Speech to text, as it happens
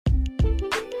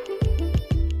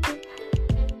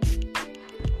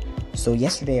So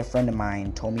yesterday a friend of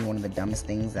mine told me one of the dumbest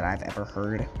things that I've ever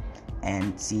heard.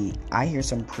 And see, I hear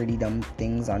some pretty dumb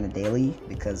things on a daily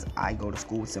because I go to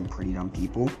school with some pretty dumb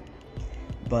people.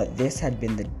 But this had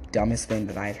been the dumbest thing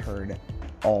that I'd heard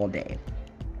all day.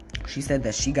 She said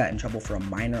that she got in trouble for a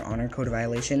minor honor code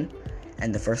violation.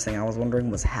 And the first thing I was wondering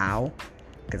was how.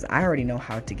 Because I already know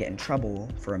how to get in trouble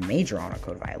for a major honor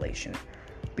code violation.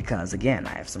 Because, again, I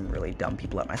have some really dumb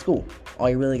people at my school. All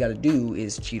you really got to do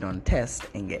is cheat on a test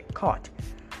and get caught.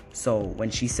 So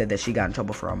when she said that she got in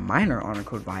trouble for a minor honor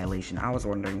code violation, I was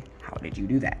wondering, how did you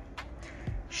do that?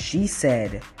 She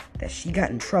said that she got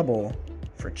in trouble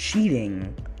for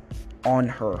cheating on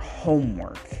her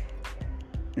homework.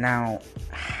 Now,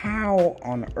 how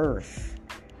on earth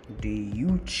do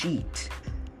you cheat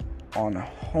on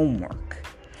homework?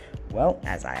 Well,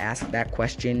 as I asked that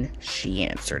question, she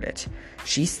answered it.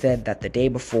 She said that the day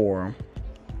before,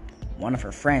 one of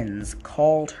her friends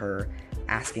called her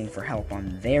asking for help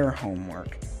on their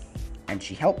homework, and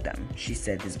she helped them. She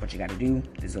said, this is what you gotta do,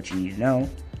 this is what you need to know,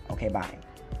 okay, bye.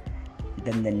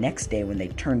 Then the next day when they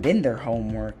turned in their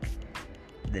homework,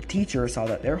 the teacher saw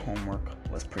that their homework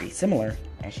was pretty similar,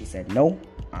 and she said, no,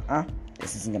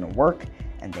 this isn't gonna work,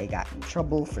 and they got in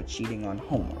trouble for cheating on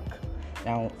homework.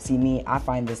 Now, see me, I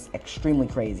find this extremely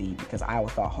crazy because I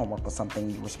always thought homework was something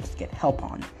you were supposed to get help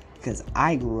on because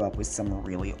I grew up with some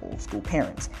really old school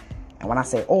parents. And when I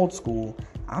say old school,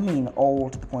 I mean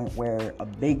old to the point where a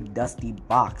big dusty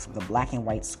box with a black and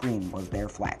white screen was their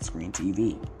flat screen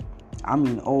TV. I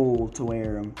mean old to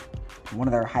where one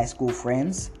of their high school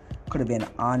friends could have been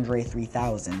Andre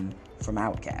 3000 from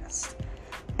Outkast.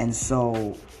 And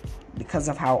so, because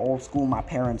of how old school my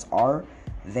parents are,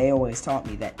 they always taught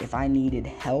me that if I needed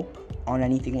help on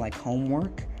anything like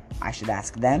homework, I should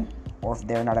ask them, or if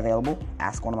they're not available,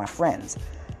 ask one of my friends.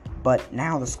 But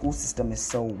now the school system is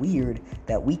so weird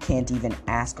that we can't even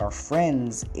ask our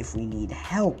friends if we need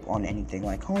help on anything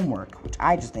like homework, which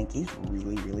I just think is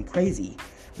really, really crazy.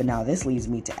 But now this leads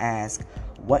me to ask,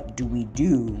 what do we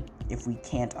do if we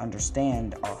can't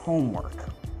understand our homework?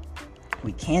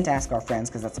 We can't ask our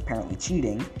friends because that's apparently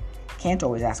cheating. Can't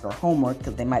always ask our homework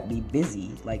because they might be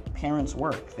busy, like parents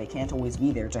work. They can't always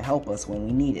be there to help us when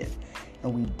we need it.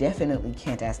 And we definitely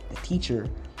can't ask the teacher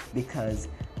because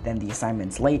then the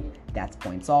assignment's late, that's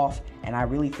points off. And I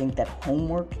really think that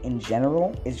homework in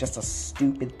general is just a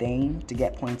stupid thing to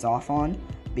get points off on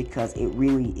because it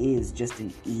really is just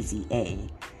an easy A.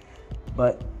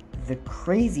 But the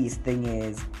craziest thing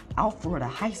is, South Florida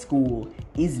High School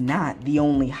is not the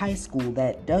only high school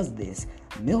that does this.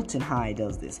 Milton High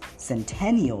does this.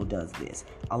 Centennial does this.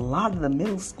 A lot of the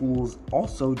middle schools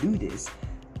also do this,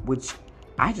 which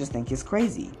I just think is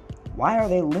crazy. Why are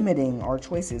they limiting our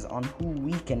choices on who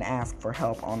we can ask for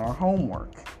help on our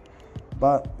homework?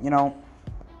 But,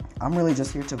 I'm really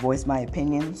just here to voice my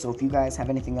opinion, so if you guys have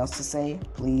anything else to say,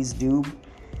 please do.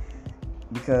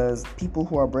 Because people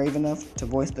who are brave enough to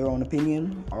voice their own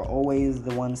opinion are always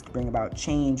the ones to bring about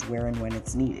change where and when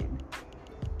it's needed.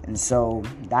 And so,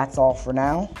 that's all for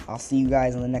now. I'll see you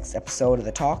guys in the next episode of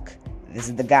The Talk. This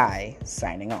is The Guy,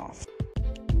 signing off.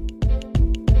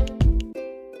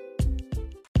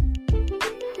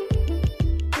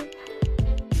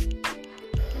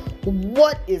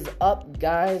 What is up,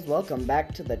 guys? Welcome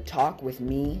back to The Talk with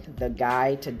me, The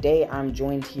Guy. Today, I'm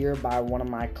joined here by one of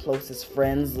my closest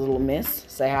friends, Little Miss.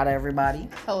 Say hi to everybody.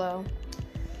 Hello.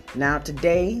 Now,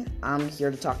 today, I'm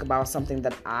here to talk about something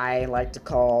that I like to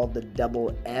call the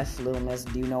double F. Little Miss,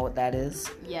 do you know what that is?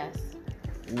 Yes.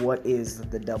 What is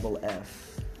the double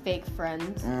F? Fake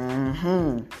friends.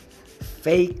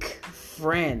 Fake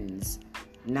friends.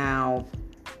 Now,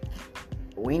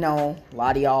 we know, a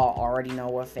lot of y'all already know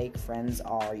what fake friends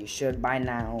are. You should by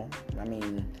now. I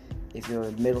mean, if you're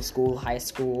middle school, high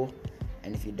school,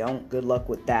 and if you don't, good luck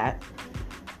with that.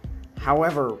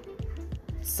 However,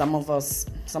 some of us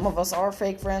are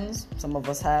fake friends. Some of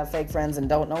us have fake friends and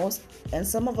don't know us, and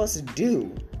some of us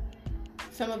do.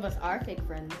 Some of us are fake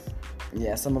friends.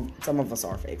 Yeah, some of us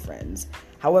are fake friends.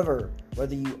 However,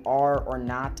 whether you are or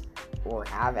not, or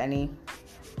have any,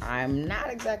 I'm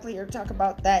not exactly here to talk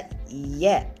about that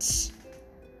yet.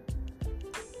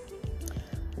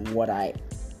 What I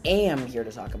am here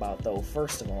to talk about, though,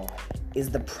 first of all, is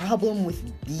the problem with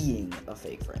being a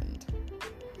fake friend.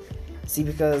 See,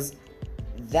 because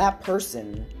that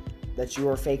person that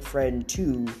you're a fake friend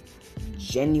to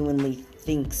genuinely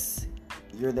thinks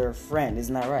you're their friend,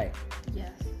 isn't that right?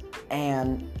 Yes.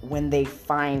 And when they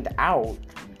find out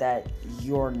that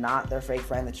you're not their fake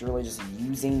friend, that you're really just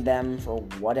using them for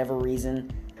whatever reason,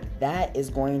 that is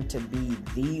going to be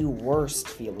the worst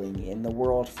feeling in the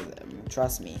world for them.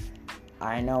 Trust me.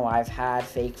 I know I've had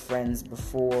fake friends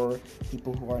before,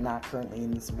 people who are not currently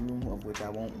in this room, of which I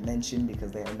won't mention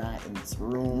because they are not in this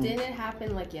room. Didn't it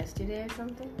happen like yesterday or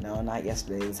something? No, not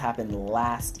yesterday. This happened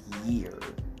last year.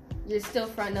 You're still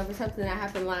fronting over something that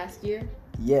happened last year?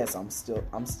 Yes, I still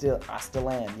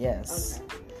am, yes.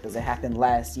 Okay. Because it happened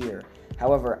last year.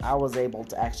 However, I was able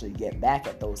to actually get back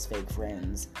at those fake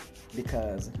friends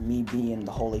because me being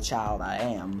the holy child I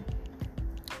am,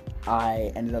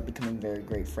 I ended up becoming very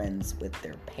great friends with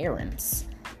their parents.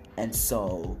 And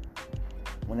so,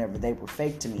 whenever they were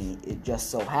fake to me, it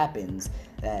just so happens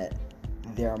that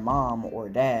their mom or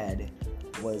dad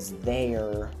was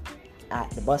there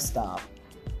at the bus stop,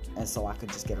 and so I could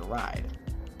just get a ride.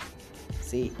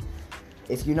 See,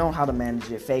 if you know how to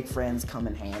manage it, fake friends come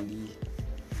in handy.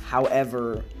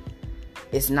 However,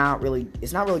 it's not really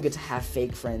good to have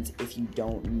fake friends if you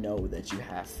don't know that you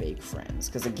have fake friends.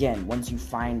 Because again, once you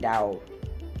find out,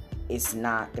 it's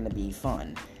not going to be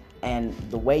fun. And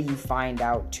the way you find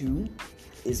out too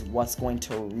is what's going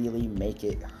to really make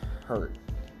it hurt.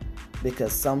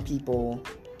 Because some people,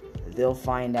 they'll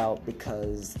find out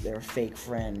because their fake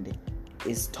friend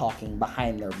is talking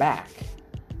behind their back.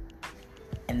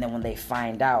 And then when they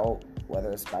find out,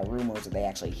 whether it's by rumors or they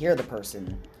actually hear the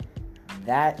person,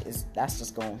 that's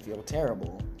just going to feel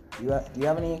terrible. Do you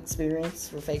have any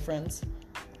experience with fake friends?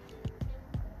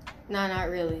 No, not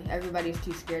really. Everybody's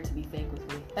too scared to be fake with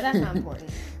me. But that's not important.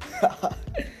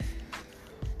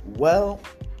 Well,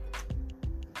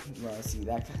 see,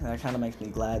 that kind of makes me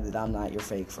glad that I'm not your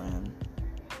fake friend.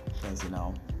 Because,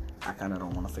 I kind of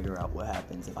don't want to figure out what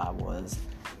happens if I was.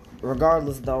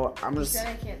 Regardless, though, I'm just... You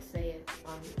said I can't say it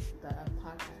on the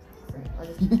podcast. I'll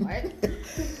just be quiet.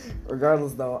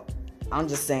 Regardless, though, I'm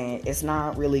just saying, it's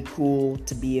not really cool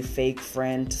to be a fake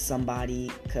friend to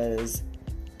somebody because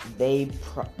they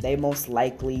most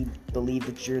likely believe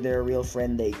that you're their real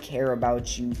friend. They care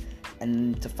about you,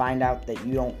 and to find out that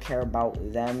you don't care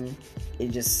about them,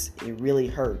 it really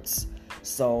hurts.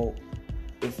 So,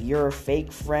 if you're a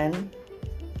fake friend,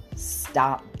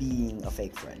 stop being a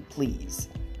fake friend, please,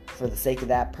 for the sake of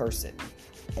that person.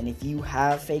 And if you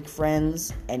have fake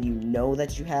friends and you know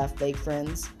that you have fake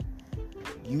friends,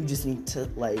 you just need to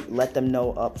let them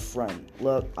know up front.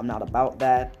 Look, I'm not about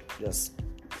that. Just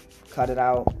cut it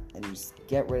out and just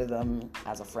get rid of them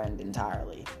as a friend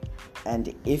entirely.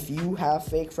 And if you have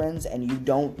fake friends and you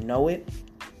don't know it,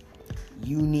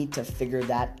 you need to figure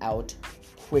that out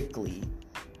quickly,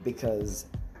 because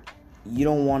you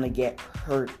don't want to get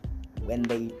hurt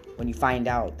when you find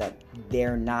out that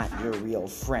they're not your real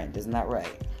friend. Isn't that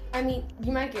right? I mean,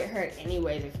 you might get hurt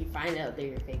anyways if you find out they're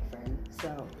your fake friend,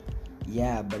 so...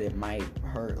 Yeah, but it might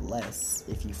hurt less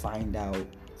if you find out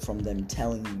from them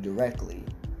telling you directly.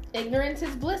 Ignorance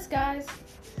is bliss, guys.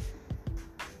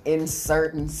 In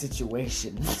certain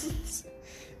situations.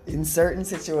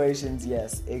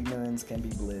 Yes, ignorance can be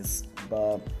bliss,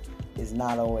 but it's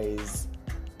not always...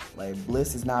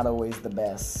 bliss is not always the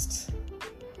best.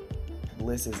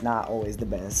 Bliss is not always the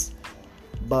best.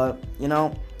 But,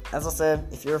 as I said,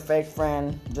 if you're a fake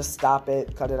friend, just stop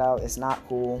it, cut it out. It's not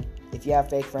cool. If you have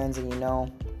fake friends and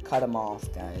cut them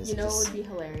off, guys. You know what would be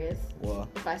hilarious? What?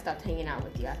 If I stopped hanging out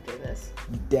with you after this.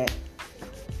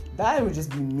 That would just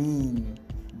be mean.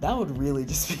 That would really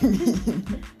just be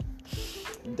mean.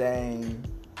 Dang.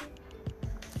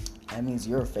 That means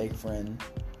you're a fake friend.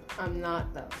 I'm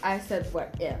not, though. I said,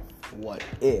 what if? What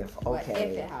if? Okay. What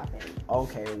if it happened?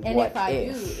 Okay, and what if I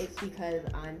do, it's because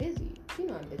I'm busy. You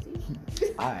know I'm busy.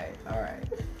 Alright.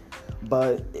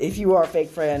 But if you are a fake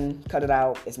friend, cut it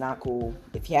out. It's not cool.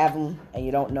 If you have them and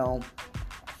you don't know,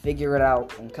 figure it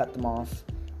out and cut them off.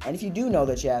 And if you do know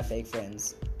that you have fake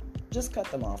friends, just cut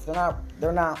them off.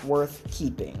 They're not worth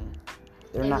keeping.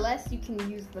 Unless you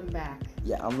can use them back.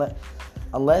 Yeah,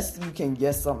 unless you can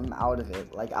get something out of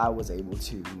it, like I was able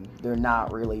to, they're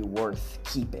not really worth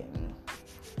keeping.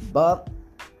 But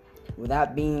with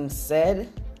that being said,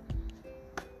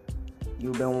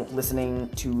 you've been listening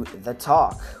to The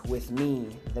Talk with me,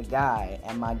 the guy,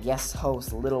 and my guest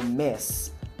host, Little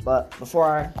Miss. But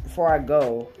before I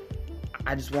go,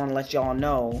 I just want to let y'all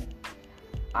know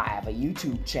I have a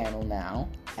YouTube channel now,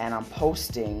 and I'm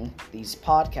posting these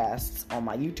podcasts on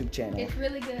my YouTube channel. It's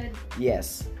really good.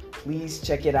 Yes, please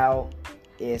check it out.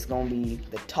 It's going to be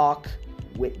The Talk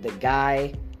with the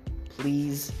Guy.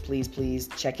 Please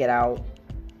check it out.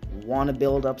 Want to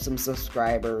build up some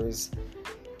subscribers.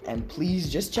 And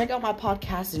please just check out my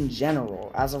podcast in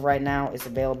general. As of right now, it's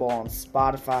available on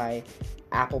Spotify,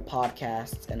 Apple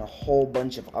Podcasts, and a whole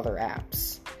bunch of other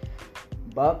apps.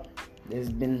 But this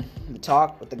has been The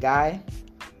Talk with the Guy.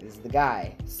 This is the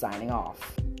Guy signing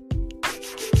off.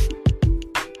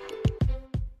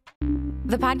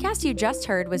 The podcast you just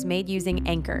heard was made using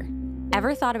Anchor.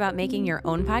 Ever thought about making your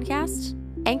own podcast?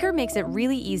 Anchor makes it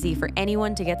really easy for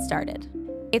anyone to get started.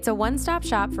 It's a one-stop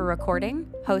shop for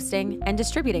recording, hosting, and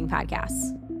distributing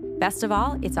podcasts. Best of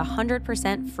all, it's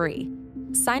 100% free.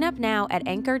 Sign up now at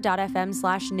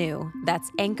anchor.fm/new.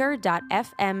 That's anchor.fm/new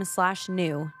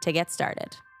to get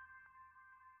started.